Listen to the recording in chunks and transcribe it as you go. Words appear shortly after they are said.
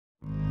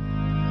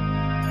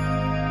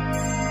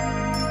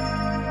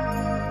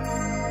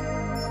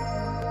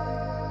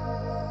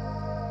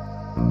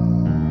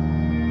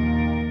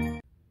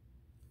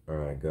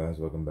guys,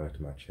 welcome back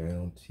to my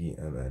channel,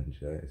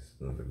 TMNJ. This is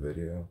another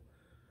video.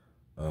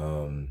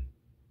 My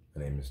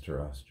name is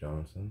Taras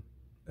Johnson.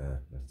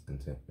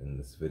 And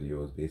this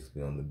video is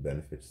basically on the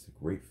benefits, the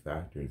great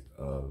factors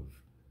of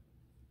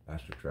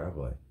astral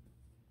traveling.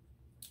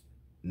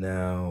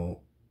 Now,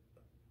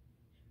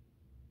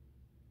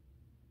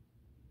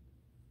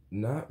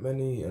 not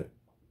many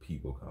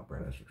people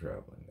comprehend astral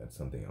traveling. That's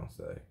something I'll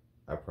say.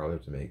 I probably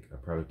have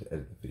to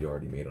edit the video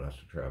already made on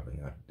astral traveling,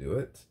 how to do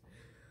it.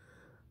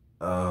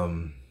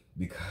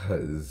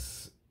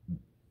 Because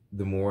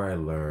the more I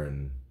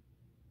learn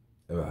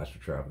about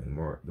astral traveling,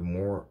 the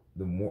more,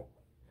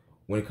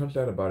 when it comes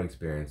to out-of-body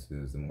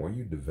experiences, the more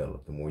you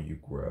develop, the more you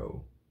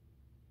grow,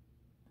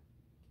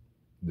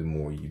 the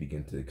more you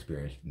begin to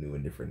experience new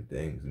and different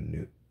things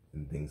and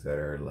things that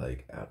are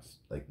like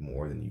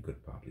more than you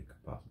could possibly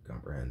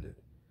comprehend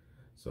it.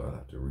 So I'll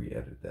have to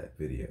re-edit that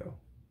video.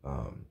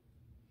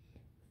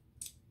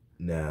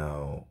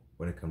 Now,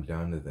 when it comes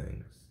down to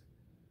things,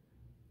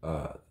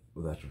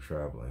 with astral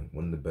traveling,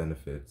 one of the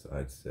benefits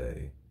I'd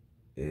say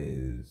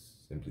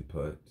is, simply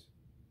put,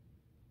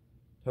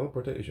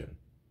 teleportation.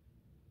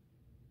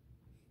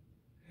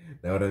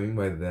 Now, what I mean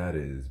by that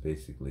is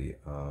basically,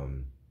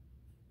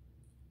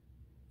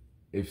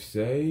 if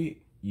say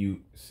you're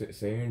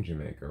in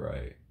Jamaica,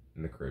 right,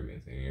 in the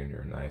Caribbean, say you're in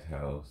your nice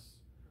house,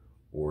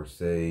 or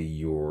say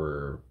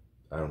you're,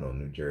 I don't know,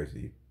 New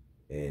Jersey,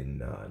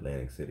 in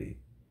Atlantic City,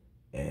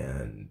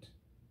 and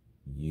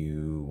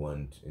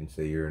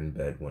say you're in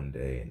bed one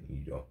day and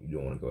you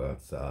don't want to go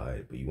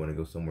outside, but you want to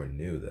go somewhere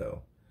new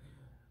though,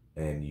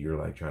 and you're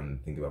like trying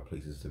to think about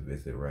places to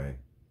visit, right?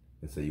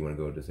 And say you want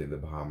to go to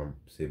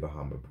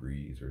Bahama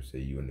Breeze, or say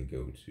you want to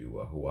go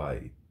to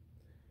Hawaii.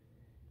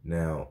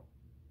 Now,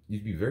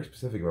 you'd be very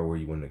specific about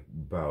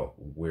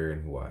where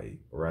in Hawaii,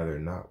 or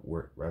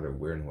rather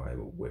where in Hawaii,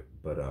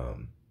 but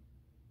the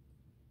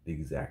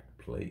exact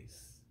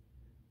place.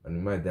 I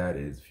mean, my dad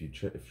is, if you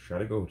try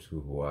to go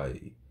to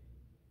Hawaii,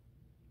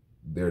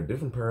 there are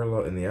different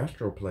in the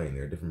astral plane,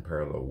 there are different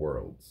parallel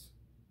worlds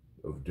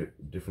of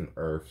different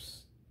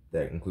Earths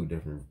that include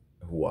different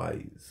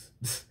Hawaiis.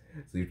 So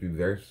you have to be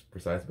very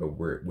precise about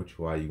which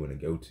Hawaii you want to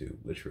go to,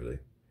 literally.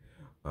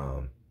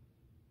 So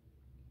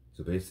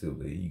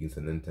basically, you can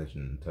send an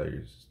intention and tell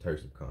your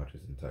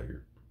subconscious and tell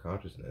your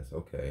consciousness,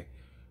 okay,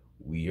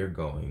 we are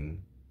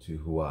going to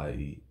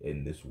Hawaii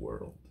in this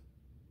world.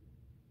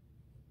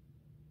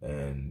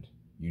 And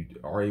you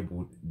are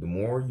able, the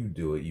more you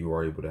do it, you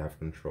are able to have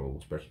control,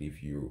 especially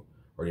if you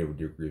are able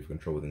to degree of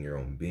control within your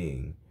own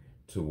being,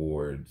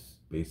 towards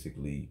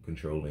basically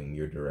controlling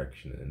your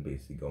direction and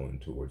basically going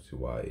towards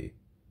Hawaii,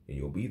 and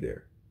you'll be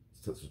there.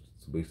 So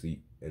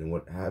basically, and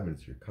what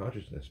happens, your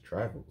consciousness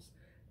travels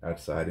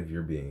outside of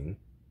your being.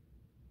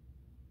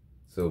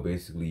 So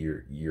basically,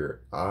 your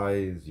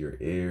eyes, your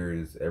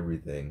ears,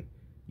 everything,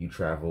 you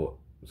travel.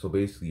 So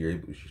basically, your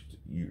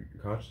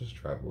consciousness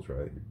travels,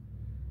 right?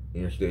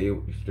 And you're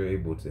still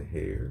able to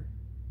hear,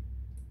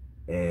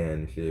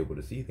 and you're able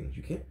to see things.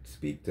 You can't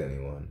speak to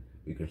anyone,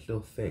 but you can still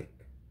think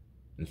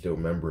and still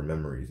remember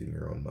memories in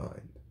your own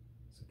mind,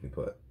 simply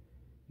put.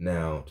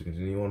 Now, to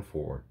continue on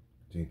forward,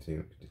 when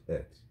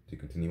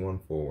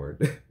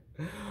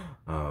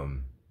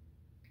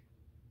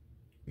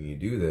you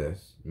do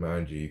this,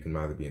 mind you can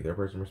either be in their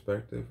person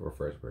perspective or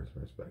first person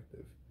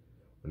perspective.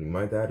 What I mean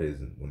by that is,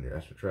 when you're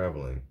astral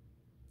traveling,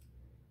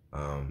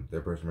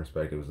 their person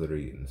perspective is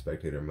literally in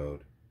spectator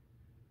mode,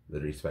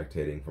 literally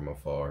spectating from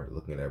afar,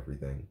 looking at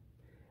everything,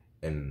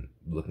 and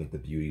looking at the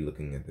beauty,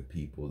 looking at the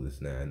people, this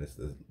and that,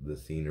 and the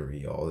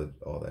scenery, all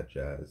that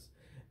jazz.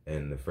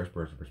 And the first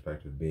person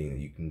perspective being that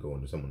you can go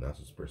into someone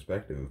else's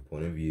perspective,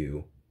 point of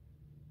view.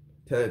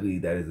 Technically,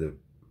 that is an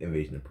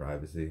invasion of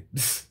privacy,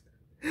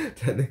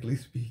 technically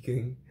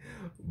speaking,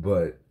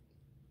 but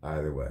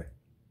either way,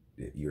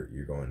 you're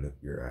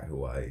at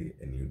Hawaii,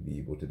 and you'll be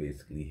able to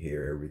basically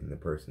hear everything the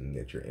person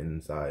that you're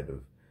inside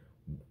of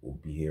will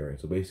be hearing.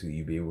 So basically,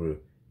 you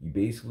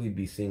basically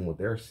be seeing what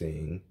they're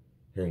seeing,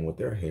 hearing what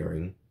they're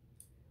hearing,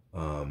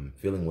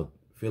 seeing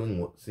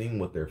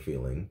what they're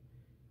feeling,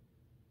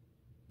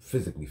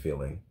 physically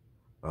feeling.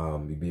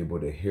 You'll be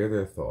able to hear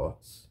their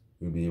thoughts.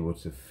 You'll be able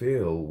to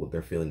feel what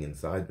they're feeling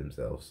inside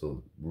themselves.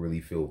 So really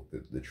feel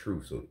the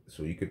truth.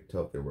 So you could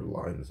tell if they were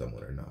lying to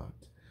someone or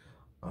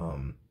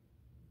not.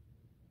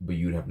 But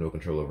you'd have no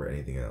control over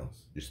anything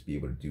else. Just be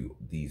able to do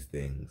these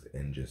things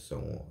and just so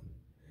on.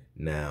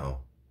 Now,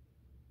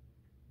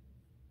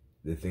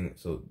 the thing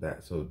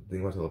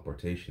about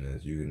teleportation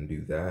is you can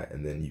do that,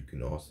 and then you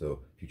can also,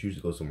 if you choose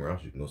to go somewhere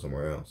else, you can go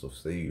somewhere else. So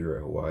say you're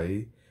at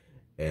Hawaii,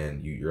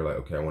 and you're like,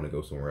 okay, I want to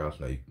go somewhere else.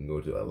 Now you can go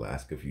to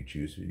Alaska if you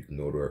choose to. You can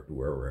go to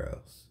wherever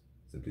else,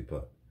 simply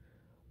put.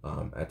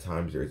 At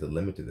times there is a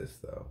limit to this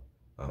though.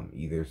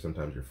 Either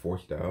sometimes you're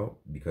forced out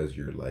because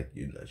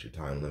that's your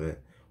time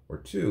limit, or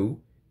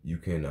two, you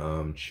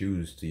can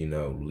choose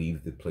to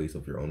leave the place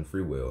of your own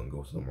free will and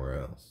go somewhere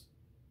else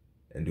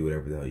and do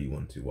whatever the hell you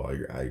want to while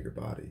you're out of your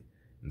body,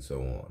 and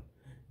so on.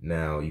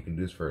 Now, you can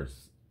do this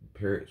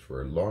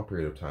for a long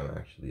period of time.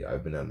 Actually,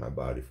 I've been out of my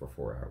body for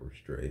 4 hours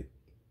straight.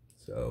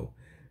 So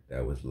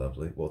That was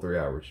lovely. Well, 3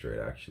 hours straight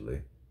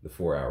actually. The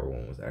 4 hour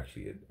one was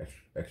actually an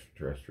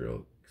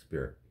extraterrestrial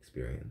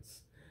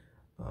experience.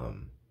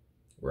 Um,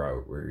 where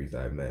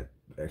I met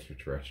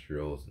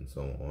extraterrestrials and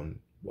so on,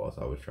 whilst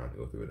I was trying to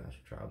go through an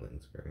astral traveling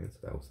experience.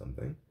 So that was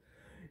something.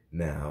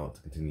 Now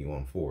to continue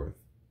on forth,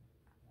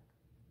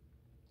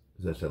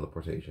 is that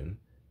teleportation.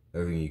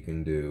 Another thing you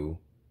can do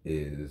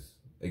is,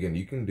 again,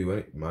 you can do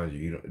any, mind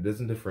you, it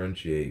doesn't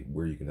differentiate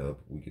where you can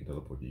we can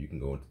teleport you. You can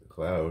go into the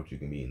clouds, you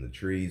can be in the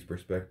trees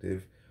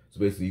perspective. So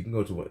basically you can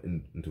go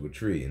into a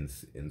tree and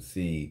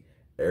see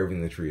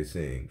everything the tree is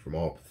seeing from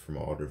all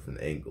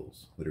different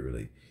angles,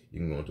 literally. You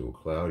can go into a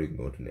cloud, you can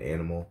go into an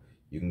animal,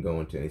 you can go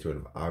into any sort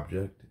of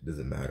object, it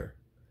doesn't matter.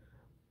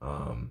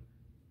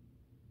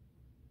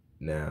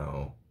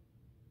 Now,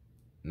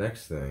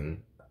 next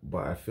thing,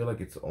 but I feel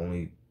like it's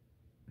only,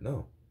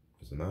 no,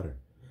 it doesn't matter.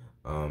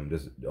 All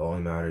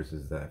that matters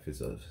is that if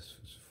it's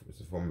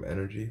a form of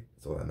energy,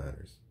 that's all that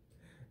matters.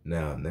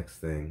 Now,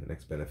 next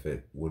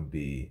benefit would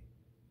be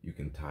you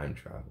can time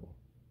travel.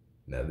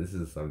 Now, this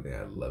is something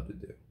I'd love to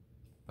do.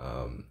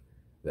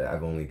 That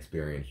I've only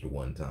experienced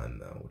one time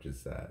though, which is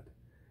sad.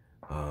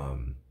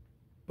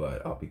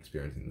 But I'll be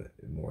experiencing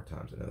it more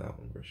times than that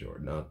one for sure.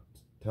 Now,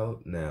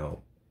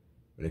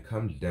 when it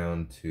comes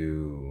down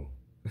to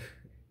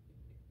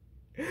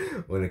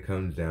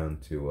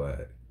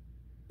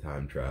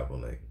time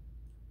traveling,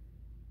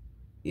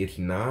 it's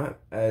not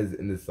as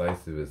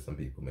indecisive as some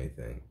people may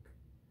think.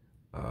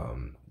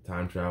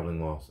 Time traveling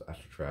whilst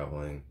astral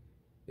traveling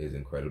is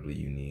incredibly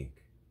unique.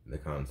 The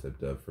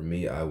concept of, for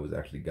me, I was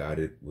actually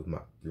guided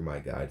through my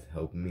guides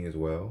helping me as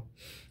well.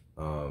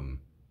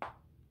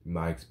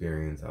 My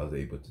experience, I was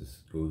able to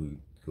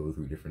go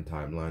through different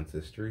timelines,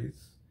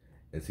 histories,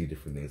 and see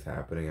different things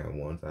happening at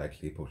once. I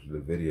actually posted a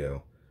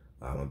video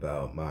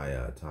about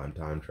my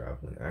time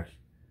traveling, actually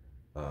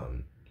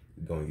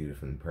going through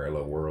different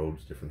parallel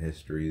worlds, different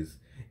histories,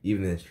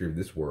 even the history of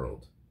this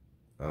world.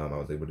 I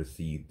was able to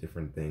see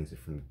different things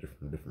from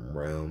different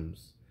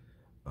realms.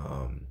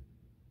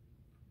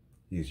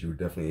 Yes, you were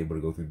definitely able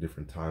to go through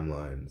different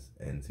timelines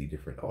and see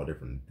all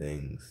different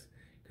things.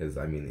 Because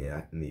I mean,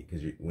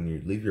 when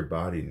you leave your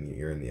body and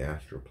you're in the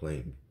astral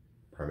plane,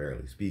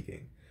 primarily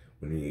speaking,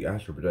 when you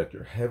astral project,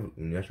 you're heavily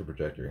in the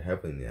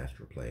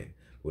astral plane.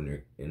 When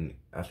you're in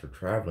astral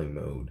traveling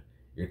mode,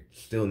 you're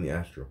still in the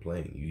astral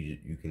plane.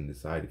 You can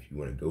decide if you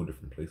want to go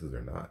different places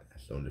or not.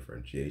 That's no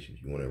differentiation.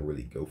 If you want to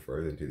really go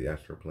further into the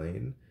astral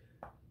plane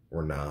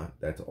or not,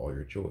 that's all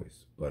your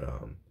choice. But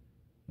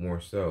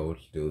more so,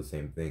 it's still the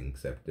same thing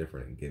except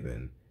different.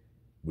 Given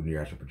when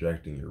you're astral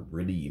projecting, you're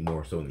really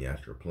more so in the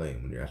astral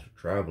plane. When you're astral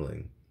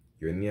traveling,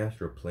 you're in the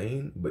astral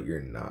plane, but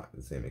you're not in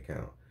the same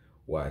account.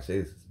 Why I say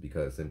this is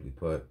because, simply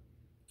put,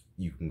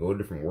 you can go to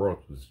different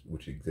worlds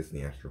which exist in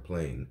the astral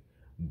plane,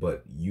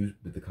 but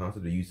the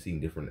concept of you seeing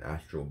different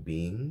astral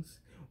beings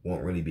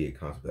won't really be a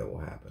concept that will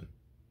happen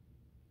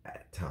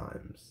at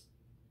times,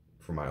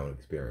 from my own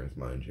experience,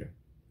 mind you.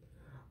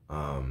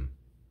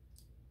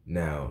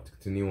 Now, to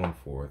continue on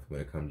forth, when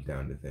it comes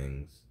down to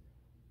things,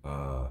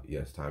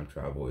 yes, time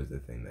travel is the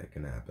thing that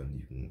can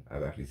happen.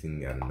 I've actually seen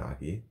the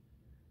Anunnaki,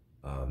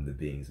 the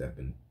beings that have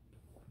been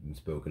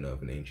spoken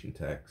of in ancient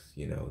texts,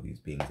 these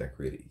beings that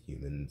created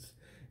humans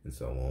and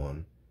so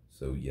on.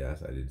 So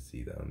yes, I did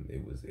see them.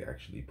 It was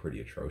actually pretty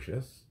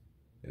atrocious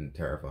and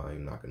terrifying,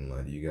 I'm not gonna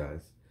lie to you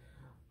guys.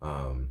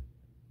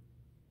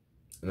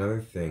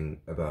 Another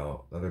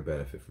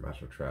benefit from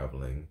astral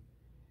traveling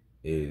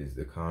is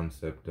the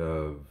concept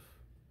of,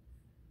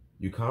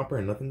 you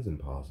comprehend nothing's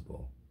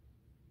impossible.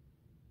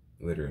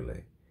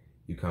 Literally.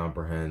 You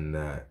comprehend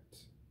that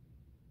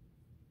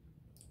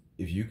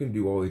if you can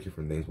do all these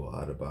different things while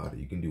out of body,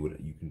 you can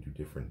do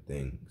different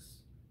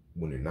things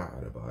when you're not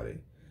out of body.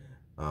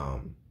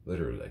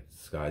 Literally, like, the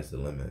sky's the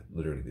limit.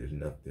 Literally, there's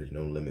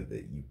no limit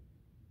that you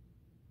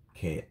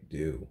can't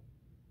do.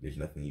 There's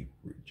nothing you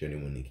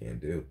genuinely can't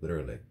do.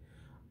 Literally.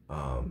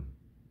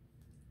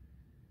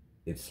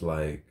 It's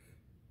like,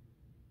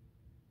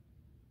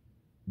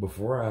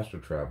 before I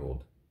astral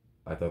traveled,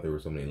 I thought there were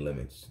so many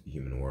limits to the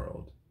human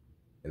world.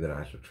 And then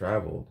I astral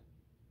traveled,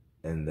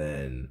 and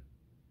then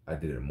I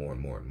did it more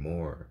and more and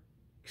more,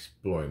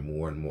 exploring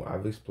more and more.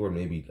 I've explored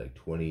maybe like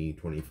 20,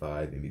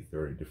 25, maybe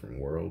 30 different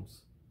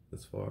worlds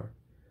this far.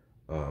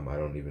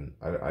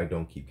 I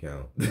don't keep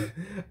count. I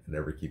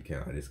never keep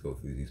count. I just go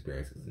through these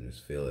experiences and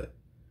just feel it.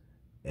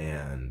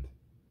 And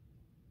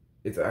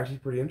it's actually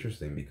pretty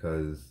interesting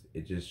because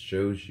it just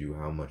shows you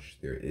how much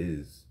there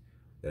is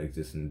that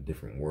exists in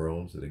different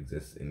worlds, that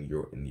exists in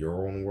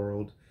your own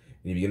world,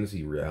 and you begin to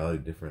see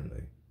reality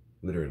differently.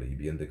 Literally, you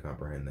begin to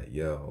comprehend that,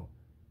 you're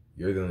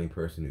the only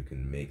person who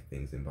can make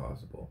things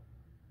impossible,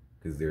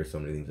 because there are so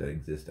many things that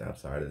exist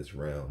outside of this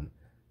realm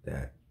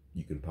that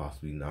you can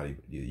possibly not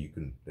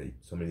even,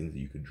 so many things that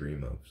you could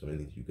dream of, so many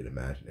things you could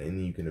imagine.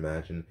 Anything you can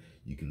imagine,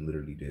 you can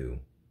literally do.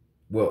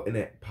 Well, in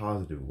a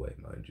positive way,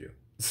 mind you.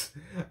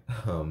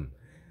 The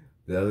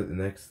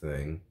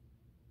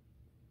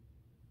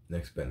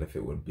next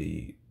benefit would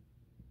be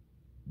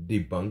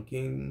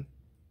debunking,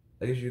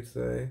 I guess you'd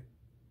say,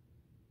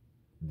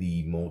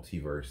 the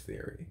multiverse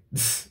theory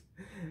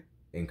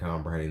and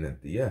comprehending that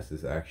yes,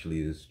 this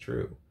actually is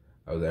true.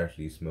 I was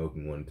actually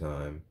smoking one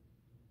time,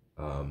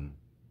 um,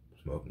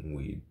 smoking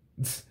weed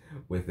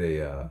with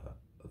a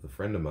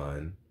friend of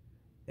mine,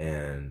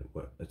 and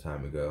a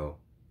time ago,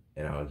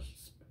 and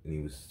and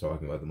he was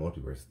talking about the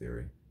multiverse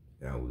theory,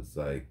 and I was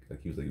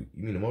he was like,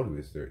 you mean the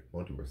multiverse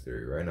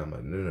theory, right? And I'm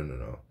like, no, no, no,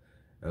 no.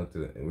 I looked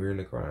at it, and we were in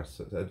the car, and I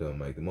said to him,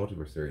 like, the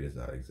multiverse theory does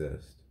not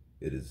exist.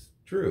 It is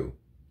true.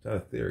 It's not a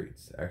theory.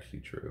 It's actually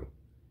true,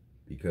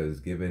 because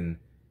given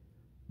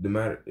no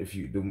matter if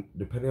you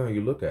depending on how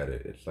you look at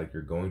it, it's like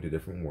you're going to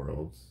different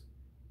worlds,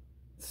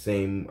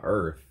 same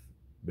Earth,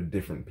 but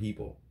different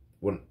people.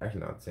 Well,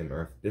 actually, not the same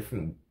Earth,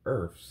 different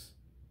Earths,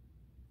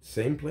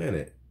 same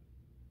planet,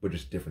 but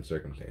just different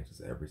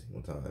circumstances every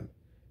single time.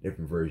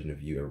 Different version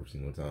of you every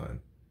single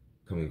time,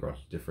 coming across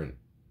different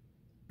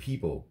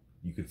people.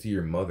 You could see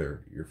your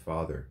mother, your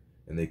father,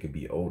 and they could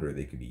be older,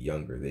 they could be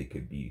younger, they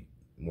could be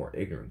more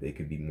ignorant, they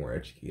could be more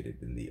educated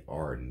than they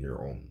are in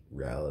your own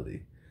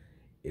reality.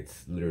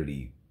 It's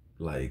literally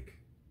like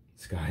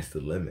sky's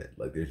the limit.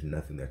 Like there's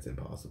nothing that's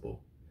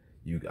impossible.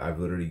 I've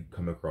literally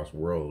come across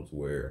worlds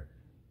where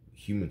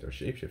humans are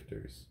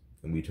shapeshifters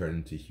and we turn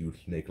into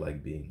huge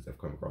snake-like beings. I've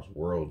come across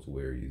worlds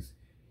where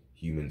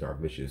humans are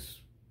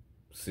vicious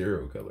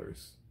serial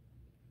killers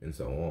and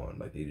so on.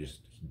 Like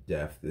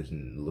death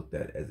isn't looked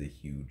at as a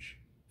huge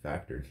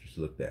factor. It's just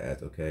looked at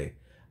as, okay,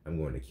 I'm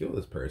going to kill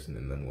this person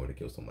and I'm going to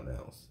kill someone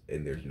else,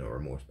 and there's no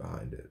remorse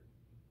behind it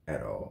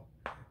at all.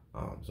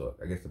 So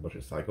I guess a bunch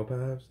of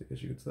psychopaths, I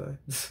guess you could say.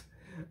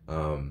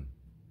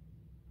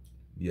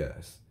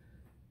 Yes,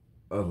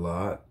 a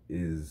lot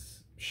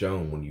is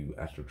shown when you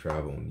astral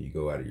travel, when you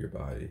go out of your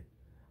body.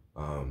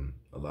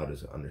 A lot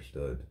is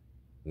understood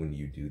when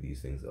you do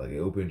these things. Like it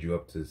opens you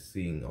up to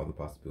seeing all the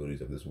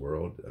possibilities of this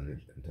world, and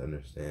to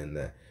understand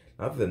that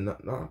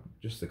not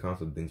just the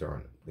concept of things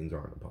aren't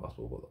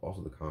impossible, but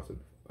also the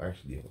concept.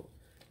 Actually, give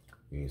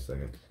me a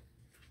second.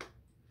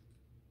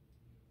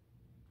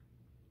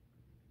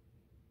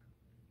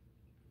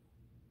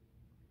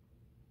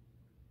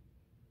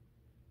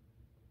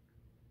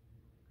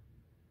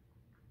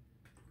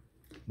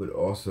 But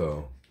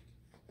also,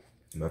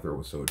 my throat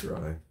was so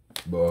dry.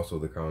 But also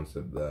the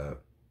concept that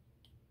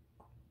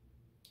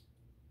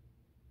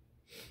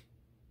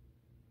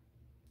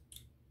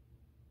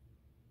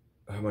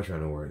how am I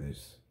trying to word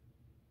this?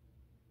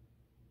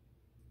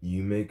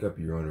 You make up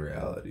your own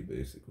reality,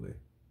 basically.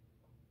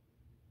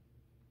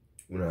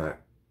 What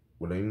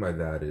I mean by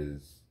that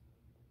is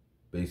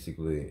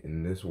basically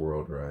in this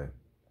world, right?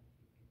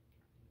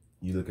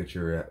 We look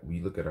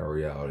at our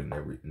reality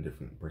in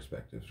different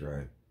perspectives,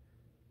 right?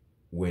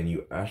 When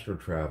you astral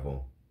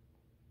travel,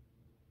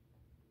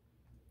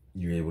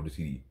 you're able to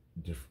see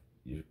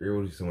you're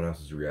able to see someone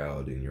else's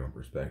reality in your own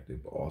perspective,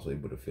 but also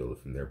able to feel it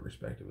from their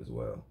perspective as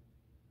well,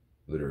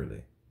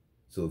 literally.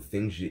 So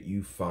things that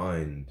you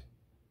find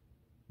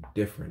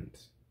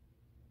different,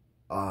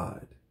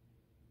 odd,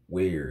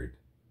 weird,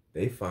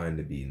 they find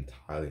to be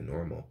entirely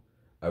normal.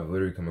 I've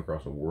literally come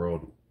across a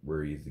world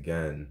where it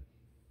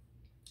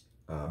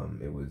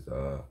was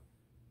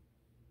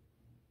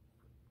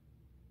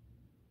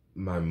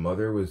my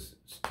mother was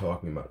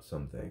talking about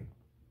something.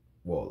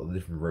 Well, a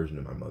different version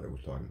of my mother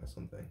was talking about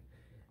something,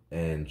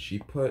 and she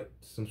put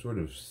some sort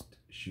of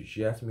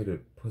she asked me to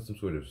put some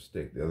sort of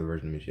stick. The other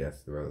version of me, she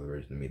asked the other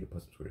version of me to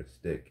put some sort of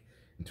stick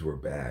into her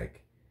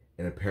bag,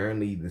 and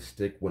apparently the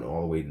stick went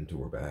all the way into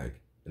her bag,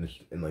 and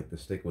like the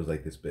stick was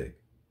like this big,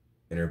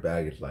 and her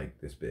bag is like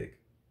this big,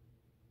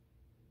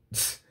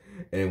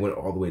 and it went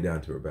all the way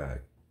down to her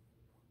bag.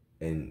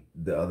 And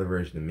the other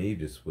version of me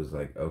just was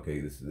like, okay,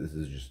 this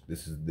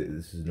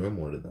is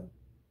normal to them.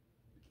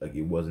 Like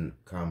it wasn't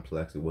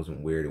complex, it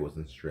wasn't weird, it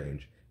wasn't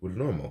strange. It was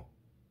normal.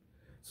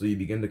 So you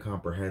begin to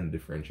comprehend the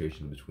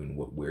differentiation between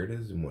what weird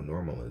is and what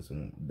normal is,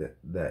 and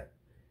that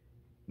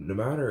no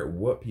matter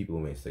what people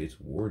may say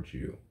towards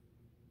you,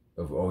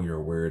 of oh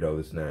you're weird, oh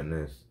this and that and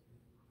this,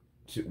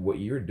 what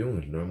you're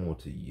doing is normal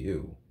to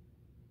you,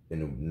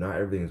 and not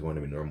everything is going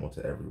to be normal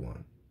to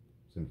everyone.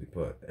 Simply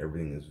put,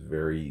 everything is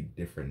very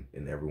different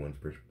in everyone's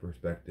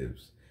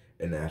perspectives,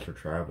 and astral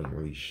traveling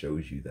really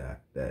shows you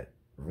that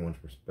everyone's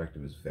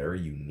perspective is very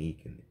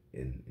unique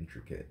and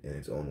intricate in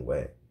its own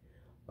way.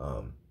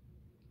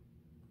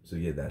 So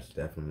yeah, that's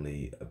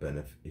definitely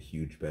a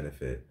huge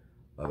benefit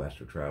of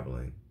astral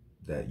traveling,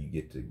 that you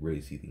get to really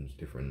see things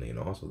differently, and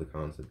also the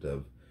concept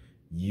of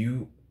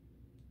you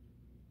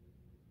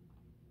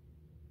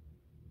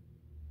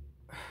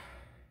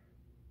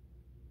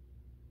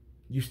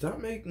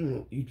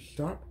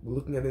stop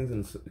looking at things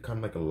in kind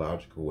of like a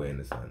logical way, in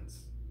a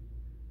sense.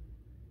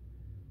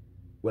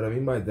 What I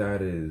mean by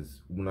that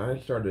is, when I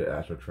started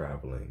astral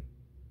traveling,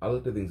 I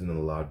looked at things in a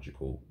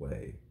logical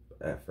way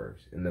at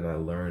first, and then I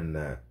learned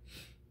that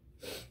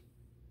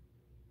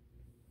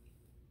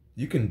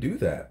you can do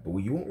that, but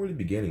you won't really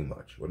be gaining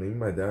much. What I mean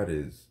by that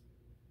is,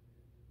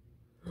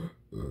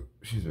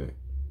 excuse me,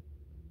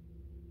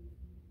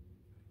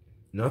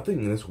 nothing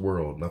in this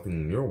world, nothing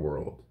in your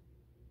world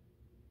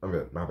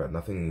not about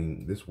nothing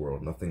in this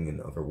world, nothing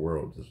in other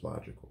worlds is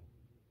logical.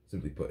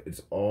 Simply put,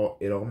 it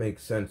all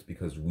makes sense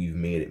because we've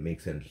made it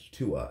make sense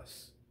to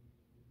us,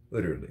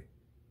 literally.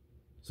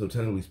 So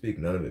technically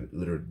speaking, none of it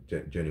literally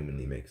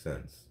genuinely makes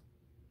sense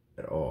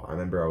at all. I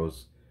remember I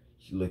was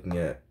looking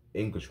at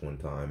English one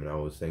time and I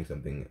was saying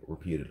something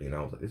repeatedly, and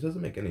I was like, this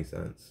doesn't make any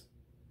sense.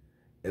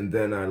 And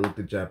then I looked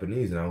at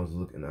Japanese and I was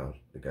looking out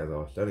the guys I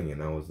was studying,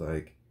 and I was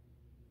like,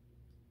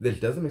 this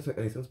doesn't make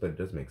any sense, but it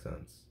does make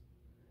sense.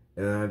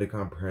 And I had to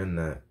comprehend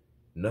that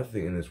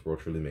nothing in this world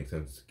truly makes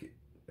sense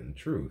in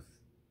truth.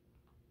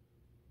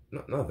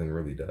 Nothing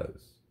really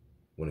does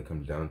when it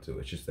comes down to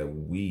it. It's just that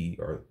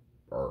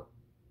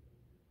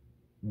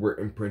we're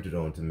imprinted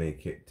on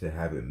to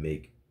have it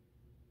make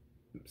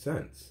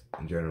sense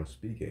in general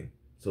speaking.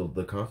 So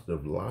the concept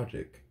of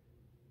logic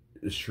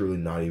is truly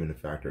not even a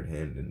factor at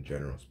hand in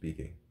general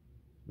speaking.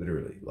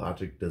 Literally,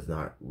 logic does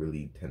not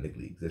really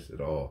technically exist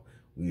at all.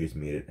 We just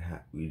made it.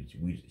 We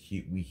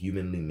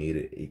humanly made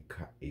it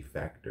a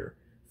factor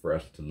for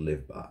us to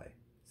live by.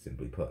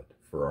 Simply put,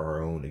 for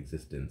our own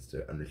existence,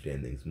 to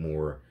understand things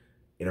more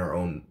in our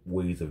own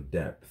ways of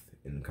depth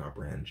and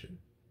comprehension.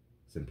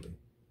 Simply,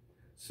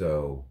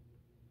 so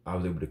I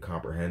was able to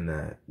comprehend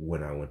that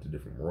when I went to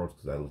different worlds,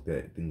 because I looked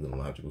at things in a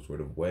logical sort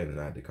of way, and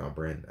I had to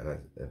comprehend. And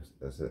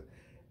as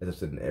I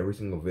said in every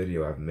single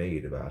video I've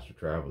made about astral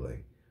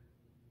traveling,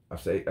 I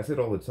said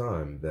all the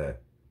time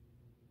that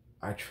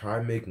I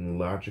try making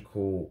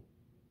logical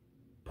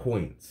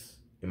points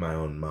in my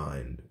own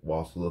mind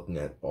whilst looking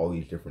at all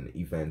these different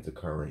events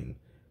occurring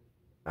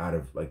out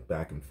of like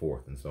back and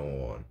forth and so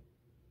on.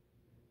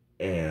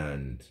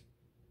 And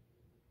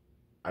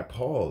I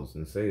pause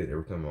and say it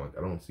every time. I'm like,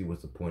 I don't see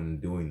what's the point in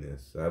doing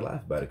this. And I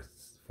laugh about it because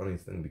it's the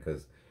funniest thing,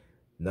 because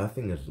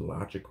nothing is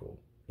logical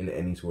in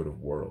any sort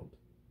of world.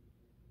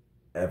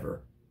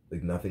 Ever.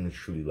 Like, nothing is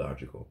truly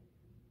logical.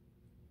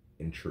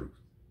 In truth.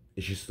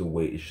 It's just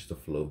the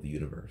flow of the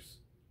universe.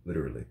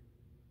 Literally.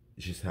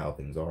 It's just how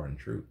things are in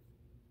truth.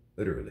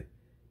 Literally.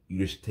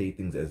 You just take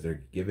things as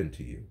they're given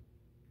to you.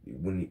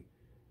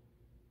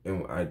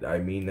 And I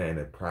mean that in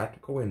a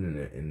practical and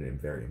in a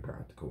very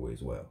impractical way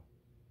as well.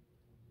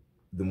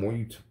 The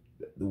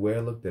way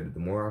I looked at it, the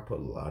more I put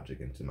logic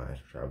into my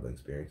astral traveling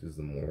experiences,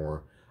 the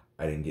more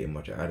I didn't get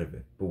much out of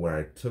it. But when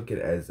I took it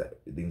as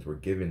things were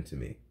given to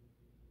me,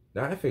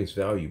 not at face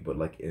value, but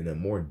like in a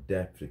more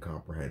depth to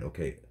comprehend,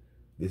 okay,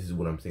 this is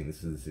what I'm saying,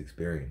 this is this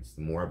experience,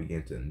 the more I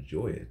began to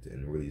enjoy it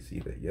and really see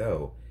that,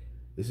 yo,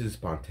 this is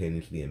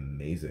spontaneously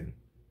amazing.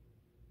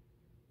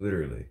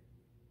 Literally.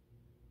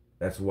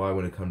 That's why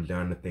when it comes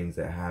down to things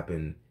that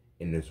happen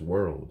in this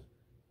world,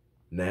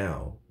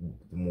 now,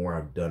 the more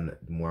I've done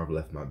it, the more I've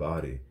left my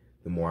body,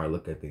 the more I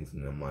look at things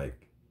and I'm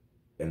like,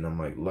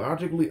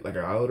 logically, like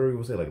I literally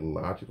will say, like,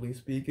 logically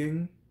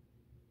speaking,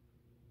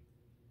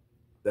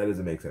 that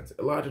doesn't make sense.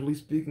 Logically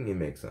speaking, it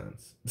makes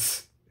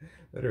sense.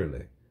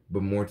 Literally.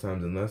 But more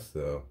times than less,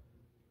 though,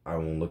 I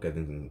won't look at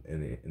things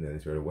in any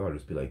sort of way. I'll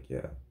just be like,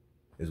 yeah,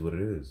 is what it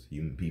is.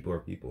 Human people are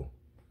people.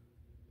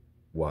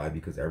 Why?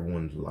 Because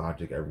everyone's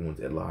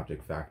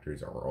illogic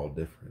factors are all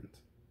different.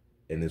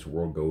 And this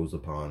world goes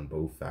upon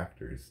both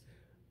factors,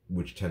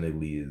 which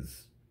technically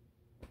is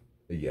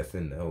a yes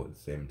and no at the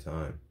same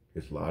time.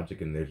 There's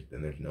logic and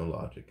there's no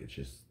logic. It's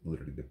just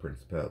literally the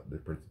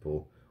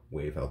principal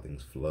way of how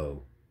things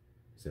flow,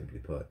 simply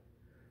put.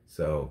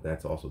 So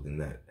that's also the thing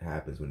that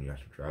happens when you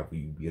astral travel.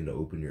 You begin to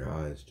open your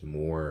eyes to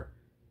more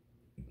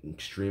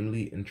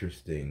extremely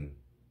interesting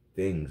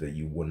things that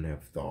you wouldn't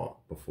have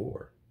thought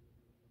before.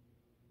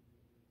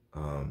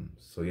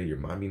 So yeah, your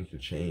mind begins to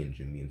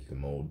change and begins to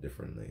mold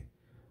differently.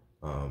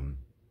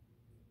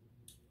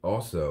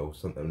 Also,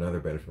 another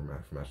benefit from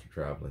astral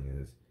traveling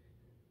is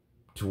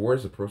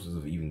towards the process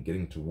of even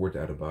getting towards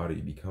out of body,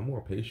 you become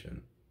more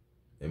patient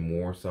and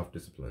more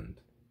self-disciplined.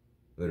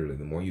 Literally,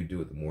 the more you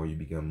do it, the more you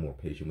become more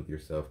patient with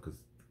yourself,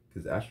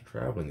 because astral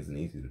traveling isn't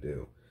easy to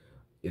do.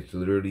 It's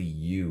literally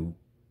you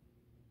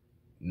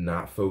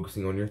not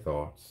focusing on your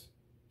thoughts,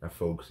 not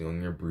focusing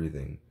on your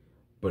breathing,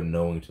 but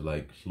knowing to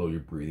like slow your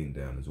breathing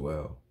down as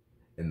well.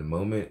 In the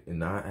moment, and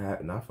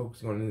not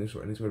focusing on any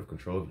sort of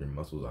control of your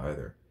muscles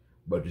either,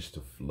 but just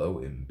to flow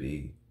and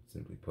be,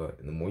 simply put.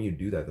 And the more you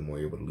do that, the more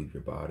you're able to leave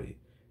your body.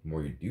 The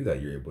more you do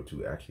that, you're able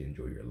to actually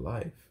enjoy your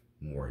life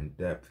more in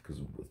depth.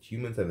 Because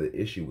humans have an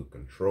issue with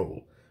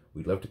control.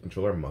 We love to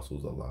control our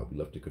muscles a lot. We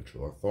love to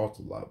control our thoughts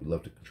a lot. We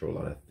love to control a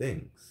lot of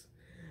things.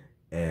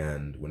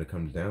 And when it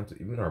comes down to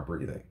even our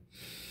breathing,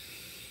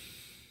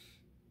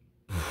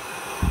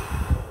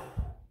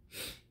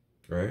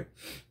 right?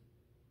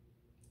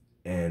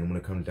 And when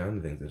it comes down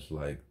to things, it's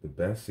like the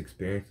best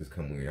experiences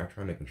come when you're not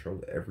trying to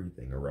control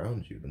everything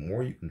around you. The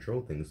more you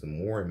control things, the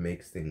more it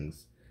makes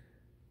things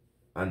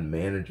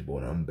unmanageable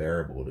and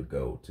unbearable to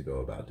go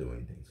about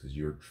doing things, because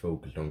you're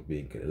focused on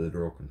being a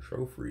literal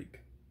control freak.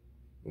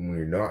 And when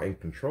you're not in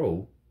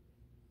control,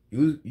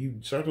 you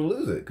start to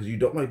lose it, because you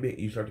don't like being.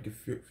 You start to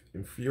get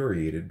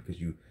infuriated because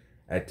you,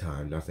 at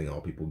times, not saying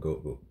all people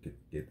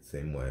get the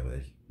same way when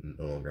they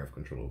no longer have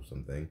control of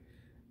something,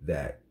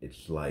 that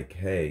it's like,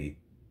 hey,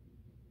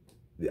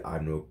 I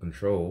have no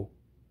control.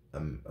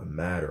 I'm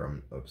mad or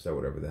I'm upset,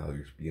 whatever the hell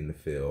you're beginning to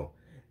feel,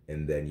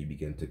 and then you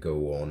begin to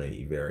go on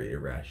a very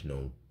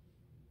irrational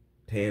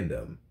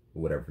tandem,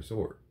 whatever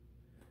sort.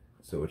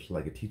 So it's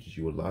like it teaches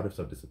you a lot of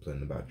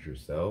self-discipline about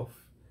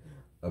yourself,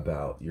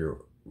 about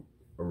your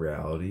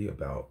reality,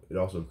 about it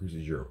also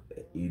increases your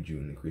age you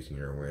and increasing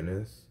your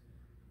awareness.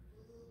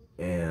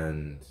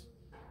 And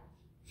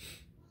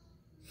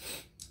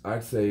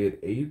I'd say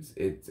it's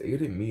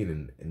aided me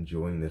in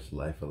enjoying this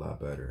life a lot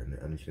better and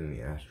understanding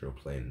the astral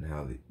plane and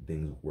how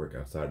things work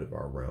outside of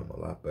our realm a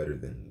lot better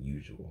than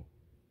usual.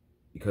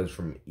 Because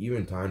from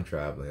even time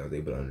traveling, I was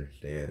able to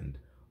understand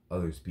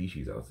other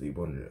species. I was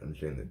able to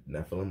understand the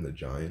Nephilim, the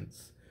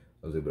giants.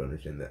 I was able to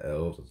understand the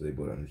elves. I was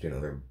able to understand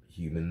other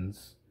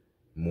humans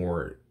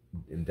more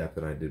in depth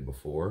than I did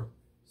before.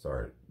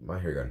 Sorry, my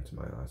hair got into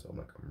my eye, so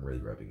I'm really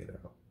rubbing it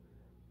out.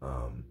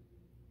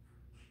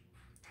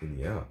 And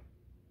yeah,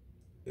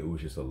 it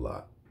was just a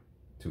lot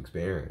to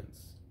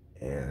experience,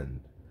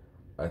 and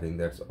I think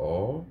that's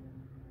all.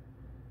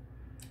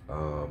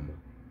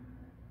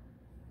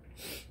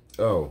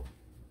 Oh,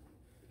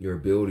 your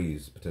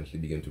abilities potentially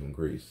begin to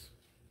increase,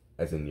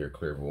 as in your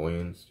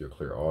clairvoyance, your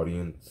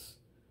clairaudience.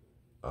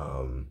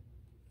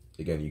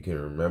 Again, you can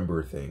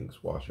remember things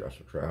while you're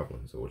astral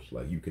traveling, so it's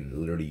like you can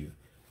literally.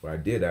 What I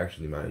did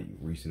actually, my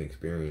recent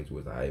experience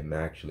was I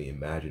actually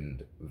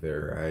imagined a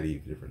variety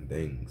of different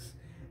things,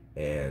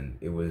 and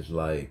it was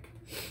like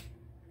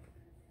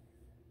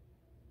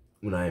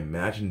when I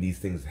imagined these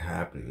things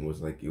happening, it was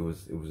like it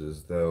was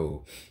as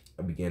though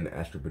I began to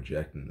astral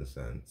project in a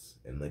sense,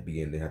 and like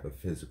began to have a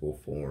physical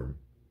form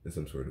in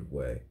some sort of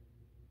way.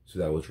 So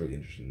that was really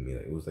interesting to me.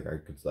 Like, it was like I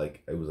could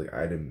like it was like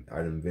I'd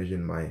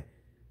envision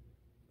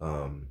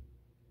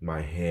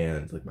my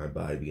hands, like my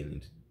body beginning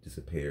to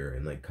disappear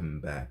and like coming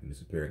back and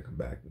disappear and come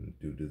back and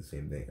do the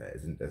same thing.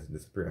 As in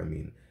disappear, I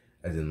mean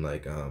as in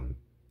like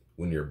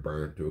when you're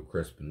burned to a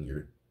crisp and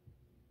your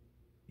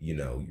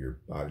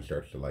body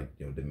starts to like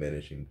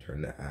diminish and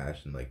turn to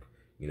ash and like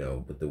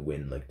with the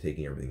wind like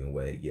taking everything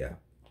away. Yeah,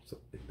 so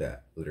like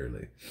that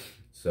literally.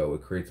 So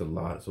it creates a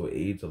lot. So it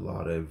aids a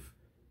lot of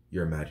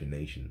your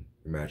imagination,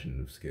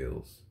 imaginative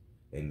skills,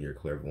 and your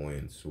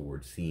clairvoyance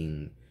towards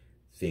seeing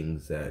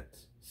things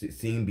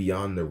seeing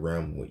beyond the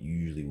realm of what you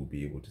usually will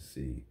be able to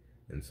see,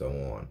 and so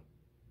on.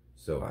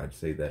 So I'd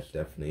say that's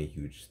definitely a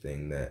huge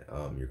thing that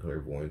your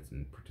clairvoyance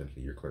and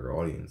potentially your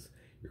clairaudience,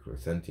 your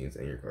clairsentience,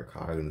 and your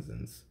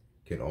claircognizance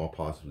can all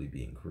possibly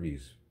be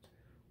increased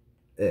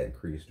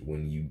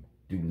when you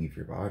do leave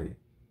your body,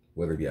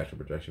 whether it be astral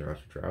projection or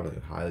astral traveling,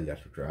 highly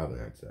astral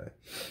traveling, I'd say,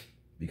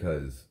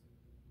 because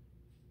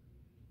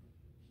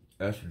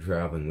astral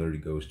traveling literally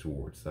goes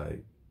towards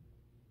sight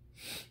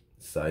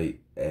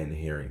and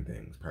hearing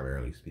things,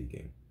 primarily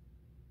speaking.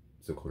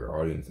 So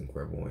clairaudience and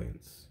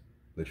clairvoyance,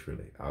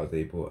 literally, I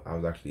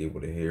was actually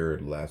able to hear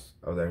less.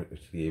 I was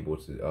actually able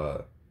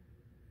to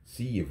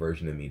see a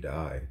version of me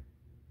die,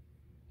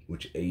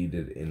 which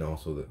aided in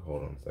also the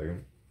hold on a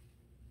second.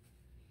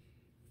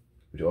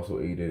 Which also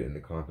aided in the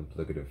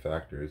contemplative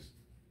factors.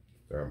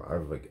 Sorry, I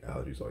have like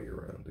allergies all year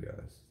round,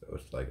 guys. So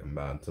it's like I'm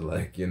bound to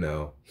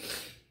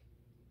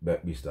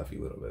be stuffy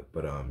a little bit.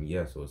 But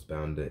yeah, so it's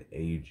bound to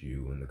aid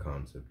you in the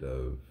concept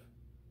of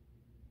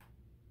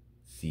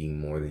seeing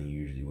more than you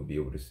usually would be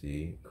able to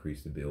see,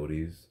 increased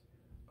abilities.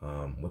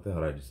 What the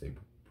hell did I just say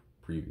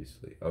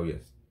previously? Oh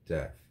yes,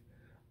 death.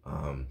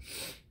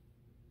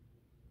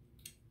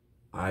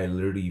 I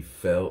literally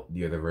felt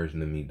the other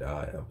version of me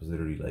die. I was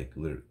literally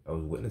I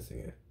was witnessing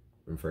it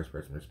from first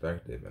person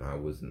perspective, and I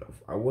wasn't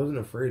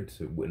afraid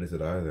to witness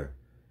it either.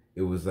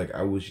 It was like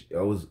I was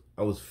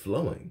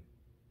flowing.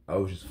 I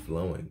was just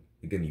flowing.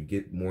 Again, you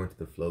get more into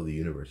the flow of the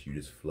universe. You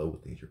just flow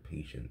with things. You're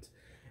patient,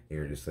 and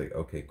you're just like,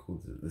 okay,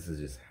 cool. This is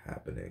just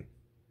happening.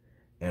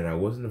 And I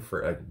wasn't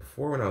afraid. Like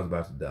before, when I was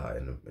about to die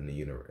in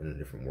a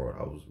different world,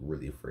 I was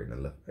really afraid,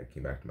 and I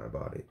came back to my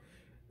body.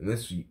 In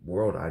this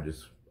world,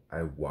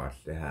 I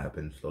watched it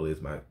happen slowly as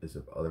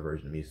the other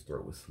version of me's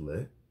throat was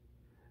slit,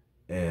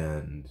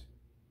 and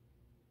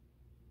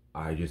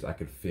I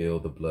could feel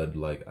the blood.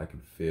 Like I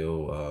could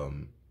feel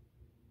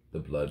the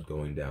blood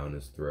going down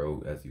his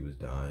throat as he was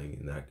dying,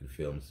 and I could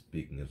feel him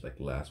speaking his like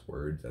last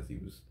words as he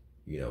was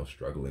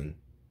struggling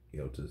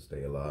to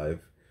stay alive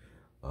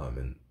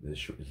in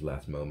his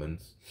last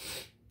moments.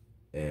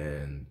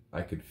 And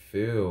I could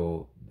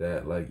feel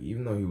that like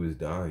even though he was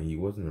dying, he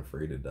wasn't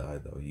afraid to die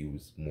though. He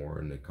was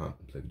more in the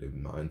contemplative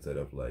mindset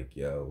of like,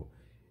 yo,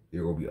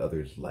 there will be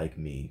others like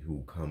me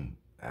who come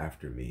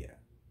after me,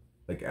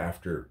 like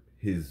after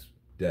his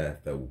death,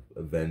 that will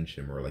avenge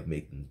him or like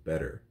make things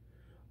better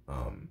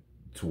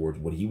towards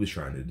what he was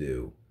trying to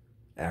do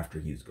after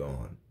he's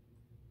gone.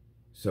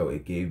 So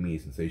it gave me a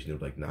sensation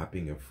of like not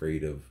being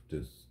afraid of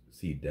to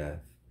see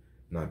death,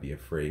 not be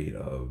afraid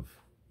of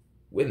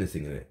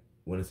witnessing it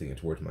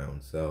towards my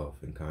own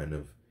self, and kind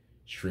of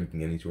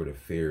shrinking any sort of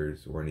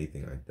fears or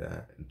anything like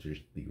that, and to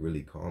just be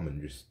really calm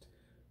and just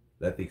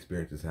let the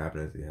experiences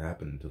happen as they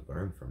happen to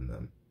learn from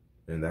them.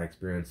 And that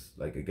experience,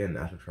 like again,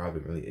 astral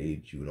traveling really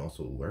aids you in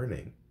also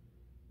learning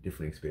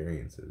different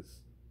experiences.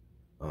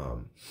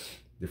 um,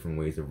 different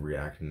ways of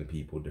reacting to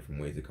people,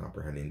 different ways of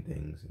comprehending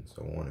things, and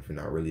so on. If you're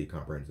not really a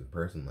comprehensive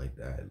person like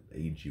that, it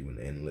aids you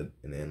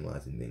in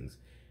analyzing things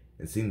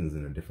and seeing things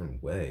in a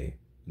different way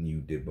than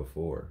you did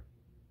before.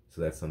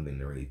 So that's something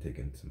to really take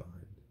into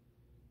mind.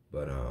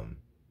 But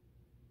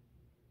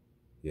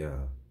yeah.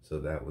 So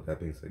that, with that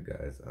being said,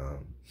 guys,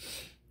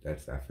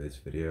 that's that for this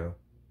video,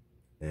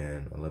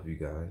 and I love you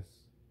guys,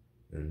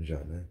 and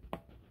jamais.